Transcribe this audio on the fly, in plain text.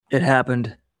It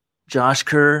happened. Josh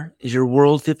Kerr is your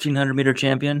world 1500 meter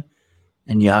champion,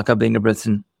 and Jakob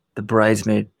Ingebrigtsen, the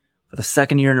bridesmaid, for the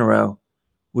second year in a row.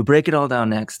 We break it all down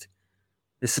next.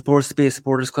 This is supposed to be a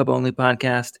Supporters Club only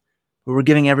podcast, but we're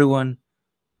giving everyone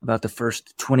about the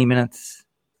first 20 minutes.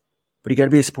 But you got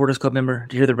to be a Supporters Club member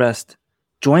to hear the rest.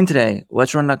 Join today.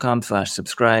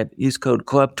 Let'sRun.com/subscribe. Use code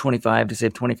CLUB25 to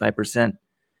save 25%.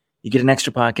 You get an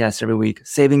extra podcast every week,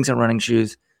 savings on running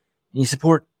shoes, and you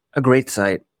support a great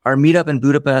site. Our meetup in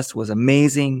Budapest was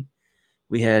amazing.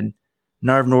 We had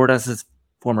Narv Nordas's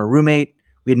former roommate.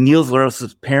 We had Niels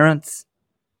Laros' parents.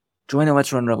 Join the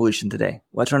Let's Run revolution today.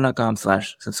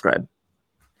 Let'sRun.com/subscribe.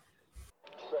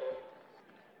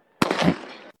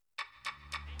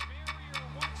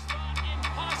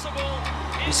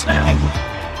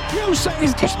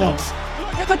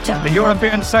 The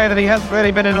European say that he hasn't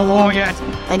really been in a war yet,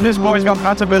 and this boy's got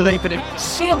lots of belief in him.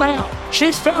 Sit out.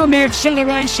 She's found the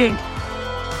acceleration.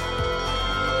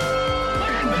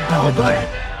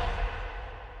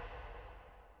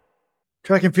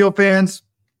 Track and field fans,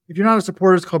 if you're not a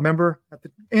Supporters Club member, at the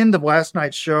end of last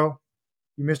night's show,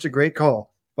 you missed a great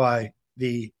call by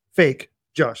the fake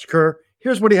Josh Kerr.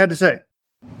 Here's what he had to say.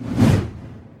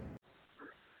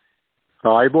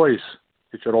 Hi, boys.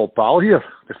 It's your old pal here,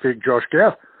 the fake Josh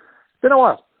Kerr. Been a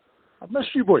while. I've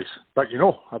missed you boys, but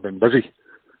I've been busy.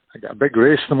 I got a big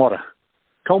race tomorrow.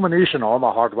 Culmination of all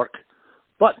my hard work.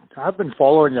 But I've been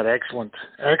following your excellent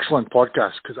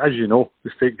podcast because, as you know,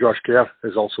 the fake Josh Kerr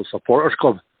is also Supporters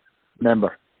Club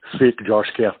member, fake Josh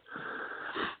Kerr.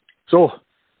 So,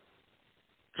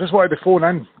 just wanted to phone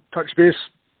in, touch base,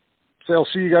 say I'll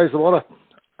see you guys tomorrow.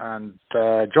 And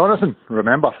Jonathan,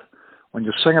 remember, when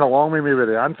you're singing along with me with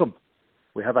the anthem,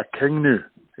 we have a king now.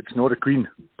 It's not a queen.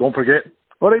 Don't forget.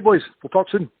 All right, boys. We'll talk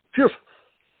soon. Cheers.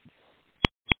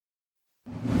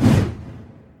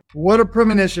 What a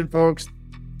premonition, folks.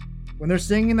 When they're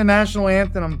singing the national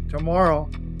anthem tomorrow,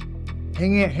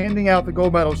 handing out the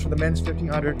gold medals for the men's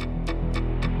 1500,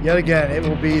 yet again, it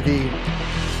will be the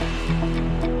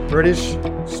British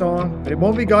song, but it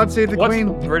won't be God Save the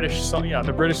Queen. The British song? Yeah,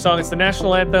 the British song. It's the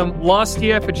national anthem. Last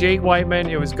year for Jake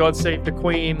Whiteman, it was God Save the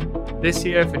Queen. This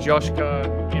year for Josh Kerr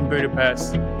in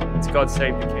Budapest, it's God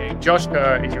Save the King. Josh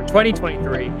Kerr is your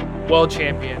 2023 world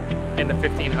champion in the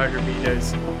 1500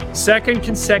 meters. Second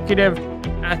consecutive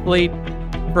athlete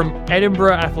from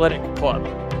Edinburgh Athletic Club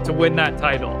to win that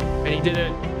title. And he did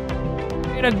it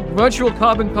in a virtual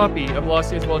carbon copy of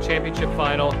last year's World Championship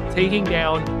final, taking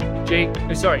down Jakob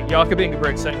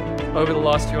Ingebrigtsen over the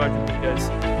last 200 meters.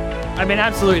 I mean,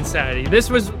 absolute insanity.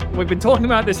 We've been talking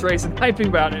about this race and hyping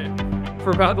about it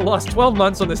for about the last 12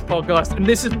 months on this podcast, and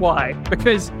this is why,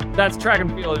 because that's track and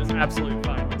field at its absolute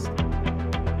finest.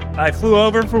 I flew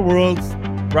over for Worlds.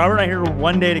 Robert and I here were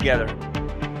one day together.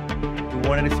 We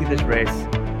wanted to see this race.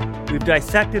 We've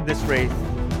dissected this race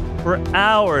for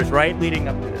hours, right, leading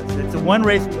up to this. It's the one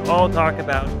race we all talk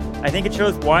about. I think it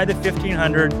shows why the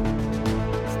 1500,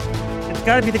 it's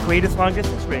got to be the greatest long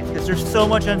distance race because there's so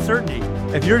much uncertainty.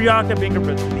 If you're Jakob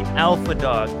Ingebrigtsen, the alpha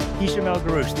dog, Hicham El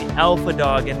Guerrouj, the alpha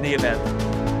dog in the event,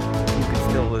 you can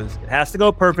still lose. It has to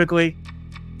go perfectly.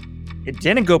 It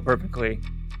didn't go perfectly.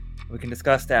 We can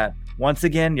discuss that. Once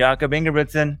again, Jakob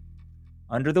Ingebrigtsen,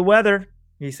 under the weather,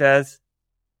 he says.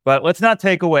 But let's not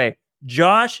take away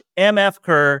Josh M.F.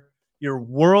 Kerr, your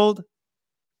world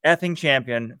effing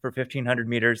champion for 1500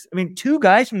 meters. I mean, two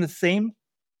guys from the same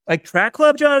track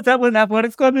club, John? Is that what an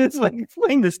athletics club is?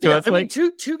 Explain this to us. I mean,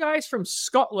 two guys from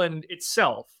Scotland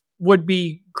itself would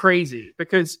be crazy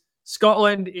because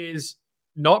Scotland is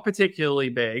not particularly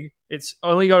big. It's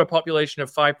only got a population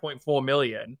of 5.4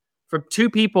 million. For two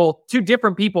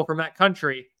different people from that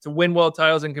country to win world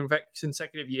titles in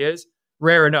consecutive years,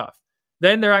 rare enough.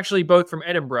 Then they're actually both from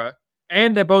Edinburgh,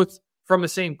 and they're both from the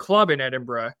same club in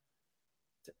Edinburgh.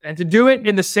 And to do it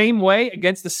in the same way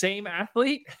against the same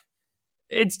athlete,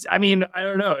 I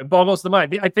don't know. It boggles the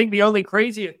mind. I think the only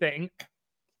crazier thing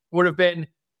would have been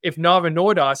if Narva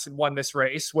Nordas had won this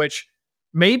race, which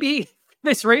maybe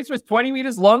this race was 20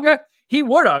 meters longer, he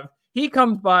would have. He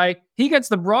comes by, he gets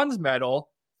the bronze medal,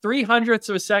 0.03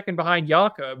 of a second behind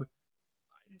Jakob.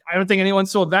 I don't think anyone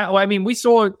saw that. Well, I mean, we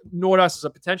saw Nordas as a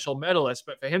potential medalist,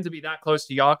 but for him to be that close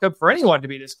to Jakob, for anyone to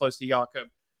be this close to Jakob,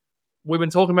 we've been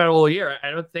talking about it all year.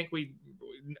 I don't think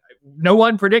no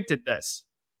one predicted this.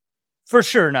 For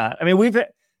sure not. I mean, we've had a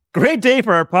great day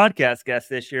for our podcast guest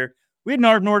this year. We had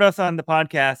Narv Nordas on the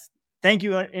podcast. Thank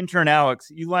you, intern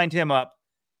Alex. You lined him up.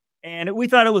 And we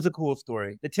thought it was a cool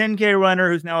story. The 10K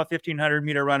runner who's now a 1,500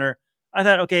 meter runner. I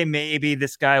thought, okay, maybe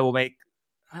this guy will I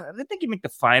didn't think he'd make the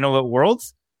final at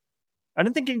Worlds. I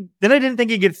didn't think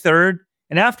he'd get third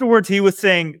And afterwards, he was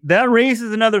saying, that race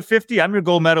is another 50. I'm your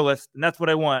gold medalist, and that's what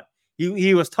I want.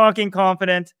 He was talking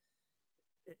confident.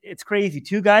 It's crazy.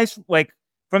 Two guys like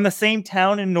from the same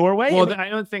town in Norway. Well, I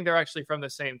don't think they're actually from the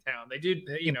same town. They did,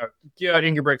 Gerd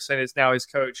Ingebrigtsen is now his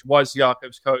coach, was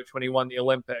Jakob's coach when he won the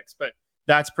Olympics, but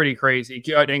that's pretty crazy.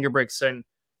 Gerd Ingebrigtsen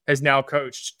has now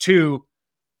coached 2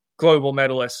 global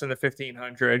medalists in the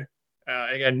 1500.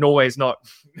 Again, Norway's not,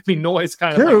 Norway's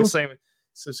kind of like the same.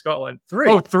 So Scotland. 3.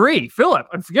 Oh, 3. Philip.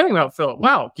 I'm forgetting about Philip.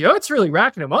 Wow. Gerd's really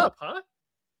racking him up, huh?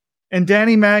 And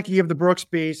Danny Mackey of the Brooks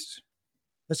Beast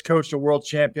has coached a world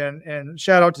champion. And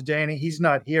shout out to Danny. He's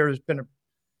not here. There's been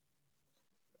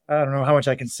I don't know how much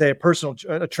I can say,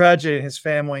 a tragedy in his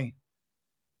family.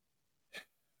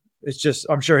 It's just,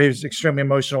 I'm sure he was extremely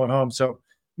emotional at home. So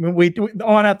we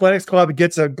On Athletics Club, it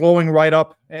gets a glowing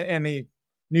write-up in the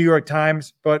New York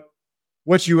Times. But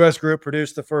which U.S. group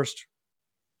produced the first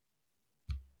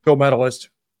gold medalist?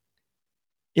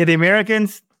 Yeah, the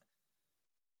Americans,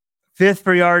 5th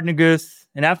for Yard Nuguse.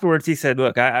 And afterwards he said,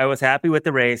 look, I was happy with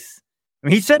the race. I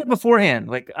mean, he said it beforehand,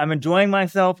 like, I'm enjoying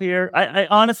myself here. I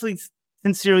honestly,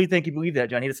 sincerely think he believed that,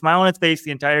 John. He had a smile on his face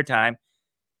the entire time.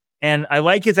 And I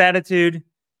like his attitude.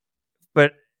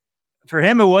 But for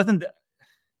him,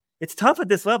 it's tough at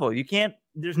this level.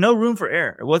 There's no room for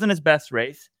error. It wasn't his best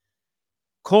race.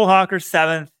 Cole Hocker,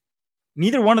 7th.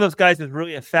 Neither one of those guys was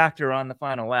really a factor on the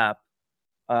final lap.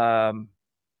 Our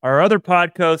other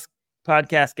podcast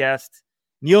guest,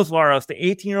 Niels Laros, the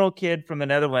 18-year-old kid from the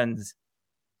Netherlands.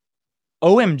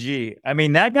 OMG. I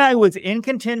mean, that guy was in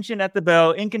contention at the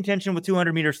bell, in contention with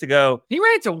 200 meters to go. He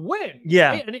ran to win.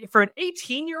 Yeah. For an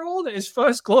 18-year-old in his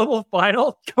first global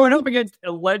final, going up against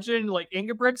a legend like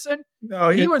Ingebrigtsen,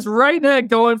 he was right there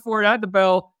going for it at the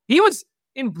bell. He was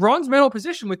in bronze medal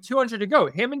position with 200 to go.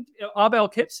 Him and Abel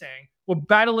Kipsang were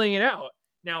battling it out.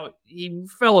 Now, he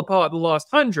fell apart the last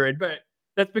 100, but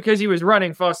that's because he was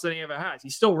running faster than he ever has.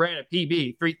 He still ran a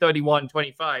PB,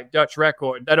 3:31.25, Dutch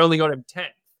record. That only got him 10.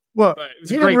 Well,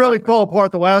 he didn't really fall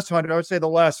apart the last 100. I would say the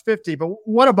last 50, but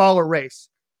what a baller race.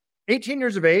 18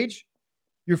 years of age,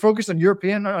 you're focused on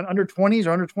European, on under 20s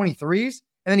or under 23s,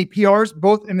 and then he PRs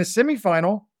both in the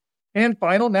semifinal and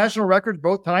final, national records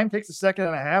both time, takes a second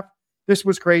and a half. This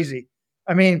was crazy.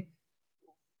 I mean,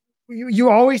 you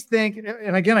always think,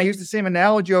 and again, I use the same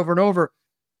analogy over and over,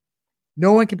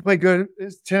 no one can play good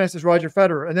tennis as Roger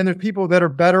Federer, and then there's people that are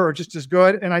better or just as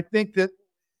good, and I think that,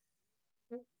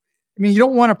 you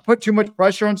don't want to put too much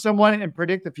pressure on someone and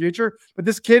predict the future, but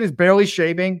this kid is barely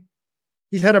shaving.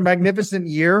 He's had a magnificent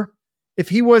year. If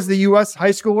he was the U.S.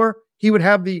 high schooler, he would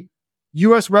have the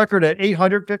U.S. record at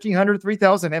 800, 1,500,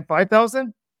 3,000, and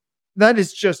 5,000. That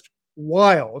is just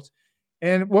wild.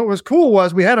 And what was cool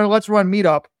was we had a Let's Run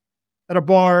meetup at a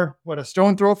bar, a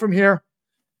stone throw from here,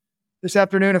 this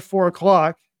afternoon at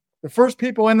 4:00. The first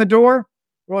people in the door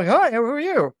were like, hi, who are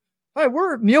you? Hi,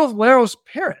 we're Niels Laros'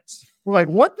 parents. We're like,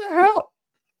 what the hell?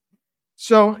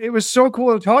 So it was so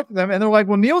cool to talk to them. And they're like,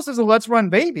 well, Niels is a Let's Run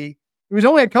baby. It was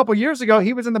only a couple years ago.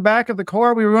 He was in the back of the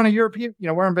car. We were on a European,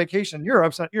 we're on vacation in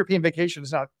Europe. So European vacation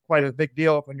is not quite a big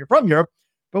deal when you're from Europe,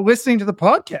 but listening to the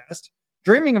podcast,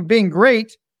 dreaming of being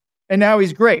great. And now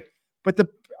he's great. But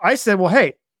I said, well,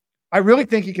 hey, I really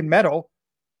think he can medal.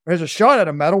 There's a shot at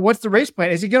a medal. What's the race plan?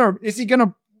 Is he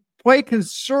gonna play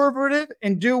conservative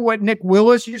and do what Nick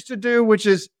Willis used to do, which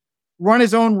is run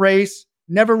his own race,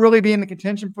 never really be in the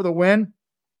contention for the win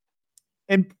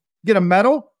and get a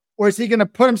medal? Or is he going to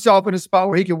put himself in a spot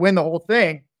where he can win the whole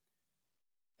thing?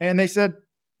 And they said,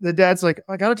 the dad's like,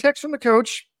 I got a text from the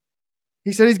coach.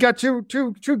 He said he's got two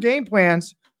game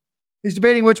plans. He's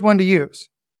debating which one to use.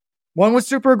 One was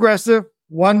super aggressive.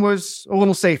 One was a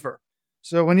little safer.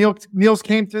 So when Niels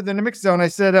came through the mix zone, I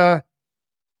said,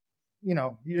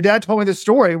 your dad told me this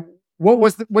story.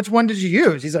 Which one did you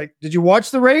use? He's like, did you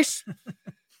watch the race?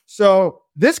 So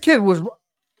this kid was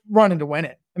running to win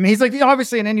it. I mean, he's like,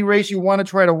 obviously in any race you want to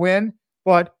try to win,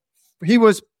 but he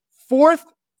was 4th,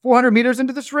 400 meters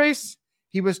into this race.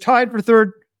 He was tied for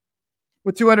 3rd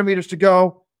with 200 meters to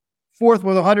go, 4th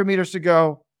with 100 meters to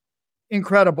go.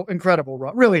 Incredible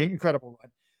run. Really incredible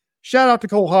run. Shout out to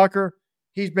Cole Hocker.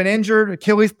 He's been injured,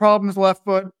 Achilles problems, left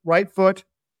foot, right foot.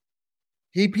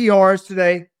 He PRs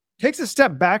today. Takes a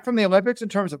step back from the Olympics in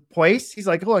terms of place. He's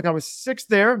like, look, I was 6th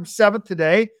there, I'm 7th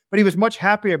today, but he was much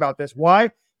happier about this. Why?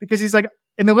 Because he's like,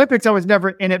 in the Olympics, I was never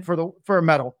in it for a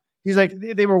medal. He's like,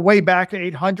 they were way back at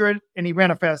 800 and he ran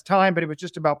a fast time, but it was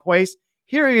just about place.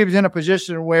 Here he was in a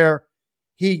position where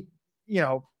he,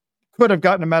 could have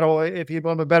gotten a medal if he'd been a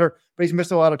little bit better, but he's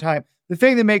missed a lot of time. The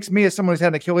thing that makes me, as someone who's had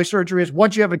an Achilles surgery, is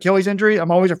once you have Achilles injury,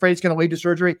 I'm always afraid it's going to lead to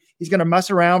surgery. He's going to mess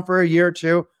around for a year or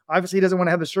two. Obviously, he doesn't want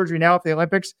to have the surgery now at the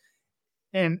Olympics.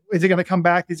 And is he going to come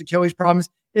back? These Achilles problems.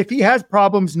 If he has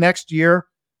problems next year,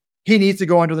 he needs to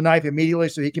go under the knife immediately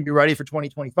so he can be ready for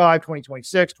 2025,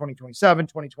 2026, 2027,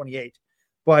 2028.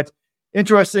 But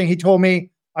interesting, he told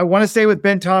me, I want to stay with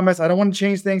Ben Thomas. I don't want to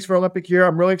change things for Olympic year.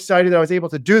 I'm really excited that I was able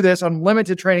to do this on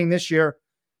limited training this year.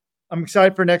 I'm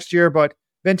excited for next year, but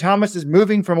Ben Thomas is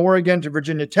moving from Oregon to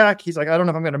Virginia Tech. He's like, I don't know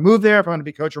if I'm going to move there, if I'm going to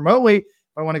be coached remotely, if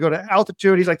I want to go to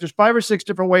altitude. He's like, there's 5 or 6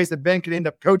 different ways that Ben could end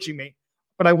up coaching me,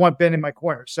 but I want Ben in my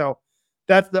corner. So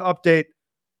that's the update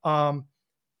on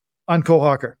Cole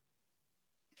Hocker.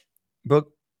 But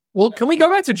Well, can we go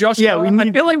back to Josh? Yeah, Kerr?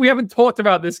 I feel like we haven't talked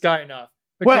about this guy enough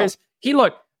because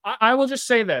I will just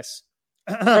say this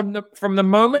from the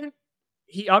moment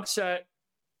he upset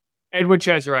Edward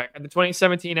Cheserek at the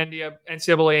 2017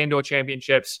 NCAA Indoor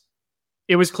Championships,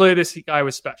 it was clear this guy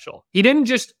was special. He didn't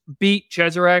just beat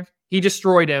Cheserek, he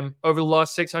destroyed him over the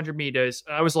last 600 meters.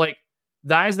 And I was like,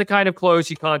 that is the kind of close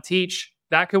you can't teach.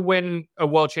 That could win a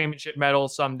world championship medal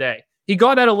someday. He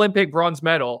got that Olympic bronze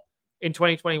medal in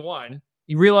 2021.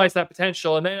 He realized that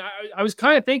potential. And then I was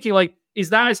kind of thinking, like, is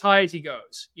that as high as he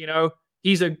goes? You know,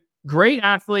 he's a great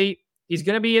athlete. He's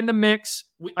going to be in the mix.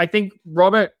 I think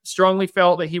Robert strongly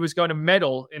felt that he was going to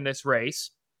medal in this race,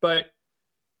 but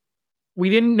we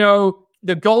didn't know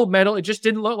the gold medal. It just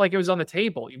didn't look like it was on the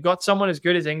table. You've got someone as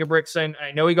good as Ingebrigtsen.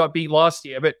 I know he got beat last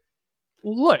year, but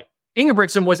look,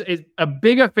 Ingebrigtsen was a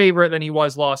bigger favorite than he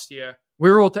was last year.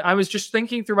 I was just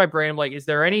thinking through my brain, like, is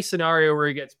there any scenario where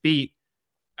he gets beat?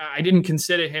 I didn't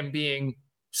consider him being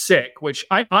sick, which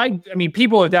I mean,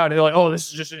 people are down. They're like, oh, this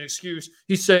is just an excuse.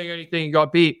 He's saying anything. He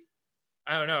got beat.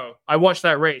 I don't know. I watched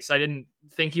that race. I didn't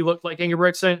think he looked like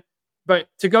Ingebrigtsen, but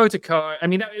to go to Kerr, I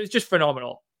mean, it was just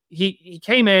phenomenal. He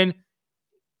came in.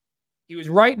 He was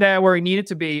right there where he needed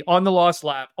to be on the last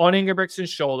lap, on Ingebrigtsen's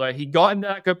shoulder. He got in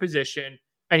that good position,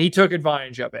 and he took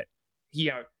advantage of it.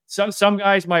 Some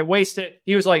guys might waste it.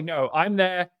 He was like, no, I'm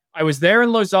there. I was there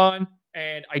in Lausanne,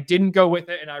 and I didn't go with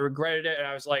it, and I regretted it. And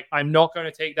I was like, I'm not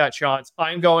going to take that chance.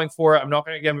 I'm going for it. I'm not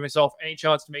going to give myself any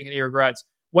chance to make any regrets.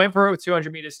 Went for it with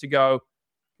 200 meters to go.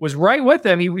 Was right with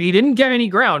him. He didn't get any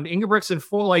ground. Ingebrigtsen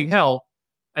fought like hell.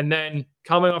 And then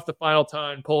coming off the final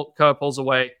turn, Kerr pulls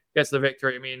away, gets the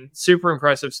victory. I mean, super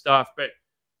impressive stuff. But,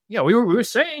 yeah, we were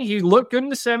saying he looked good in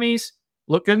the semis,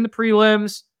 looked good in the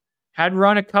prelims, had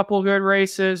run a couple good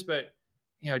races. But,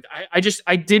 you know,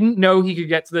 I didn't know he could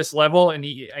get to this level, and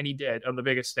he did on the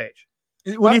biggest stage.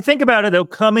 When you think about it, though,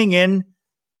 coming in,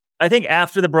 I think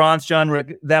after the bronze, John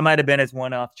Rick, that might have been his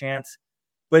one-off chance.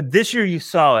 But this year you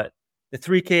saw it. The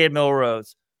 3K at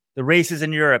Melrose, the races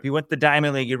in Europe. He went to the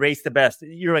Diamond League. He raced the best.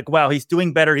 You're like, wow, he's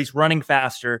doing better. He's running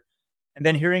faster. And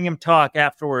then hearing him talk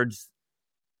afterwards,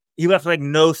 he left like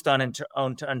no stone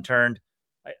unturned.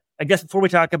 I guess before we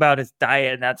talk about his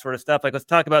diet and that sort of stuff, like let's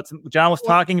talk about John was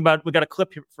talking about, we got a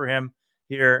clip for him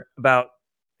here about,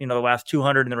 the last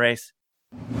 200 in the race.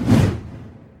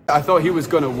 I thought he was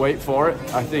going to wait for it.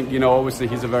 I think, obviously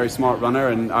he's a very smart runner,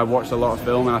 and I watched a lot of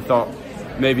film, and I thought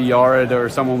maybe Yared or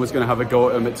someone was going to have a go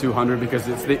at him at 200 because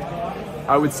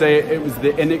I would say it was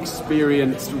the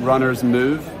inexperienced runner's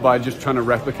move by just trying to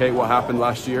replicate what happened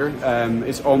last year.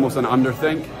 It's almost an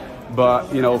underthink, but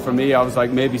for me, I was like,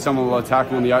 maybe someone will attack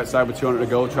him on the outside with 200 to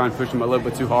go, try and push him a little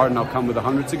bit too hard, and I'll come with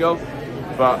 100 to go.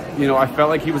 But I felt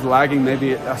like he was lagging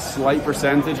maybe a slight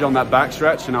percentage on that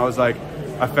backstretch, and I was like,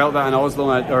 I felt that in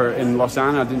Oslo or in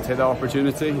Lausanne. I didn't take that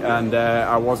opportunity, and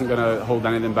I wasn't going to hold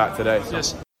anything back today. So.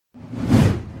 Yes.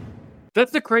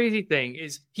 That's the crazy thing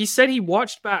is he said he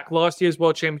watched back last year's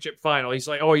World Championship final. He's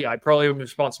like, oh yeah, I probably am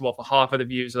responsible for half of the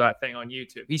views of that thing on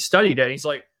YouTube. He studied it. He's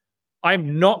like,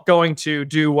 I'm not going to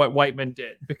do what Whiteman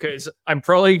did because I'm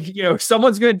probably,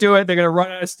 someone's going to do it. They're going to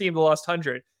run out of steam the last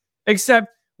 100. Except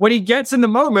when he gets in the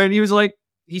moment, he was like,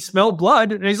 he smelled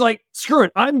blood and he's like, screw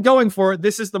it. I'm going for it.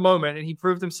 This is the moment. And he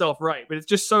proved himself right. But it's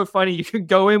just so funny. You can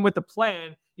go in with the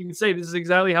plan. You can say, this is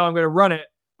exactly how I'm going to run it.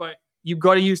 But you've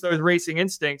got to use those racing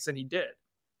instincts, and he did.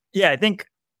 Yeah, I think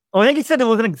he said it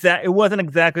wasn't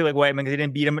exactly like Whiteman because he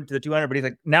didn't beat him to the 200, but he's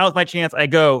like, now is my chance, I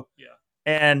go. Yeah.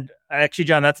 And actually,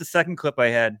 John, that's the second clip I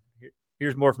had.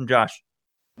 Here's more from Josh.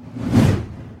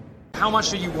 How much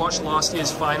did you watch last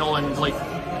year's final and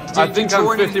I think I'm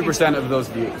 50% of those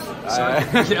views.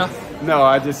 Yeah. No,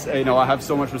 I just, I have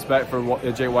so much respect for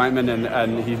Jay Whiteman,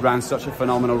 and he ran such a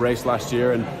phenomenal race last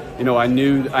year. And, I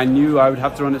knew I would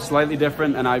have to run it slightly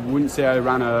different, and I wouldn't say I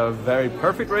ran a very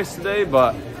perfect race today,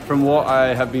 but from what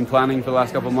I have been planning for the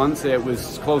last couple of months, it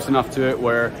was close enough to it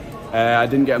where I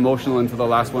didn't get emotional until the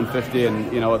last 150,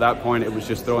 and at that point it was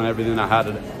just throwing everything I had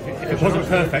at it. If it wasn't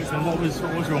perfect, then what was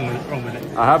wrong with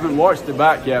it? I haven't watched it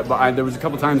back yet, but there was a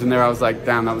couple times in there I was like,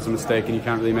 damn, that was a mistake, and you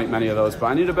can't really make many of those. But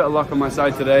I need a bit of luck on my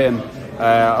side today, and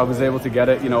I was able to get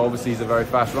it. Obviously he's a very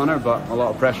fast runner, but a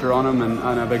lot of pressure on him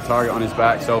and a big target on his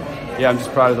back. So yeah, I'm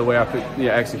just proud of the way I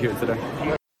executed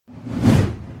today.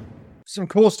 Some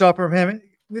cool stuff from him.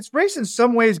 This race in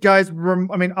some ways, guys,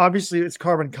 obviously it's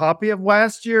carbon copy of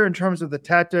last year in terms of the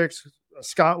tactics,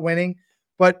 Scott winning.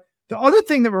 But the other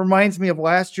thing that reminds me of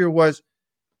last year was,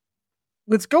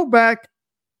 let's go back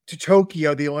to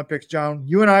Tokyo, the Olympics, John.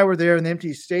 You and I were there in the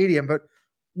empty stadium, but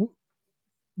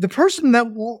the person that,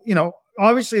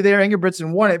 obviously there,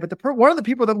 Ingebrigtsen won it, but one of the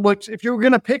people that looked, if you were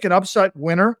going to pick an upset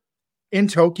winner in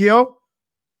Tokyo,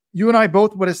 you and I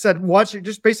both would have said, watch it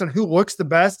just based on who looks the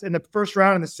best in the first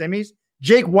round in the semis.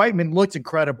 Jake Whiteman looked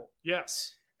incredible.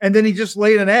 Yes. And then he just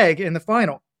laid an egg in the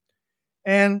final.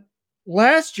 And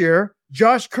last year,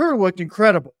 Josh Kerr looked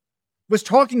incredible, was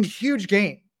talking huge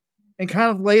game, and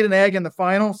kind of laid an egg in the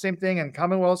final. Same thing in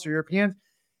Commonwealths or Europeans.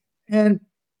 And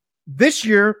this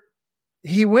year,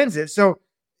 he wins it. So,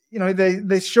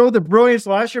 they showed the brilliance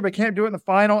last year, but can't do it in the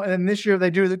final. And then this year, they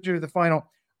do the final.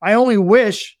 I only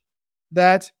wish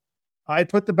that I'd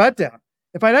put the bet down.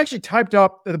 If I'd actually typed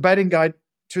up the betting guide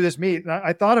to this meet, and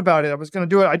I thought about it, I was going to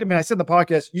do it. I said in the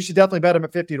podcast, you should definitely bet him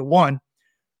at 50-1.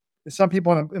 Some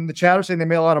people in the chat are saying they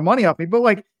made a lot of money off me,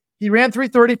 but he ran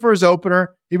 3:30 for his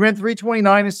opener. He ran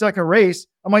 3:29 in his second race.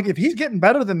 I'm like, if he's getting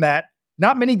better than that,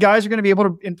 not many guys are going to be able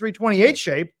to in 3:28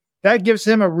 shape. That gives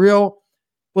him a real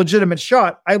legitimate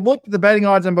shot. I looked at the betting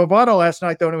odds on Bovado last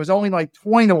night, though, and it was only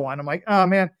 20-1. I'm like, oh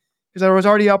man, because I was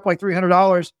already up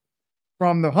 $300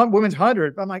 from the women's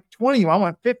 100. I'm like 20. I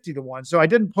want 50-1. So I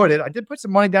didn't put it. I did put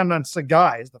some money down on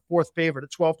Sagai as the fourth favorite at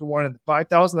 12-1 and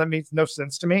 5,000. That makes no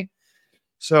sense to me.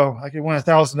 So I could win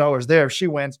 $1,000 there if she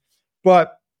wins.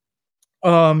 But,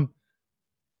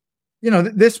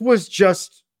 this was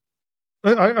just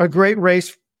a great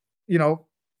race,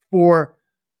 for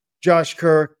Josh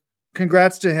Kerr.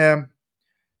 Congrats to him.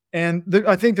 And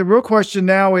I think the real question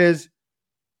now is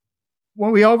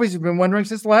what we always have been wondering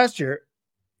since last year.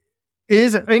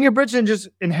 Is Ingebrigtsen just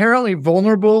inherently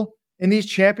vulnerable in these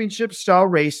championship style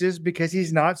races because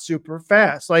he's not super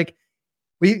fast?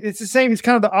 It's the same. It's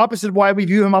kind of the opposite of why we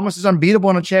view him almost as unbeatable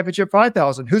in a championship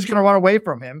 5,000. Who's going to run away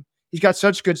from him? He's got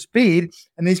such good speed,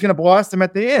 and he's going to blast him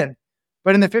at the end.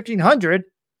 But in the 1,500,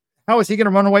 how is he going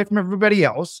to run away from everybody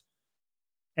else?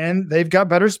 And they've got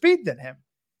better speed than him.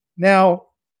 Now,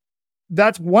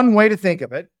 that's one way to think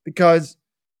of it, because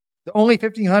the only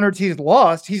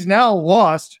 1,500s he's now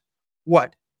lost,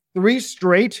 3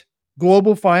 straight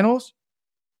global finals?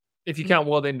 If you count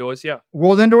World Indoors, yeah.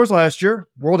 World Indoors last year,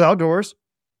 World Outdoors.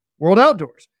 But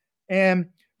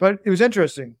it was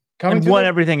interesting. And won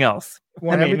everything else.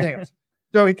 Everything else.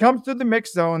 So he comes to the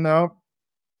mix zone, though,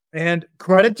 and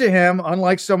credit to him,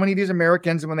 unlike so many of these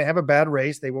Americans, when they have a bad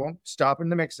race, they won't stop in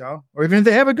the mix zone. Or even if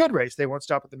they have a good race, they won't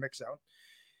stop at the mix zone.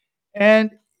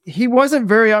 And he wasn't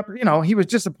very he was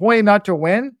disappointed not to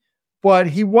win, but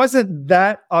he wasn't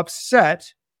that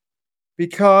upset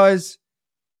because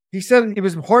he said it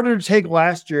was harder to take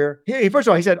last year. First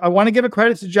of all, he said, I want to give a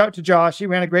credit to Josh. He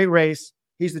ran a great race.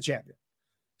 He's the champion.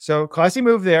 So classy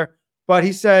move there. But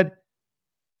he said,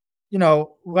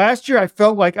 last year I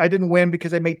felt like I didn't win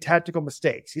because I made tactical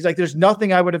mistakes. He's like, there's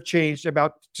nothing I would have changed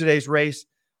about today's race.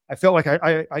 I felt like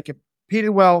I competed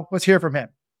well. Let's hear from him.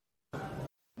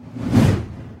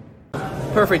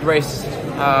 Perfect race.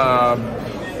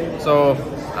 So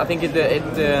I think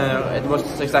it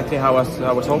was exactly how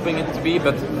I was hoping it to be,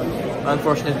 but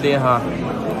unfortunately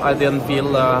I didn't feel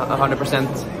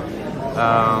 100%.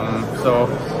 So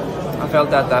I felt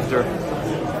that after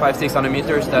 500-600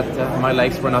 meters that my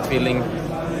legs were not feeling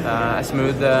as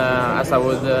smooth as I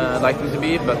would like them to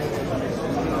be, but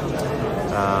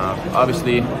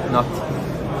obviously not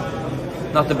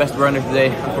the best runner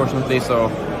today, unfortunately. So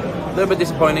a little bit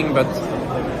disappointing, but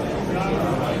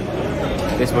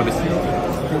this what it is.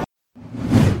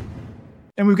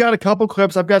 And we've got a couple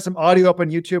clips. I've got some audio up on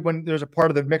YouTube when there's a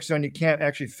part of the mix zone you can't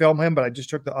actually film him, but I just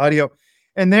took the audio.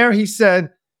 And there he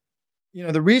said,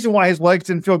 the reason why his legs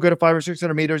didn't feel good at 500 or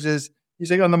 600 meters is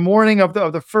he's like on the morning of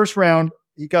the first round,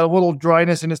 he got a little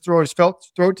dryness in his throat. His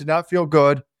throat did not feel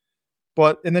good.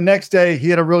 But in the next day, he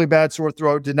had a really bad sore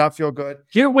throat, did not feel good.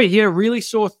 He had a really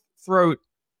sore throat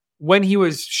when he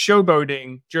was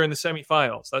showboating during the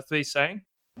semifinals. That's what he's saying.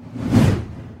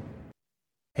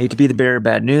 Hate to be the bearer of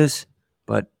bad news,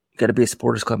 but you got to be a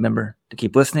Supporters Club member to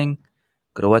keep listening.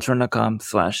 Go to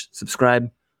let'srun.com/subscribe.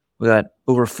 We got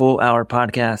over a full hour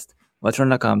podcast.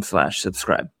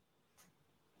 let'srun.com/subscribe.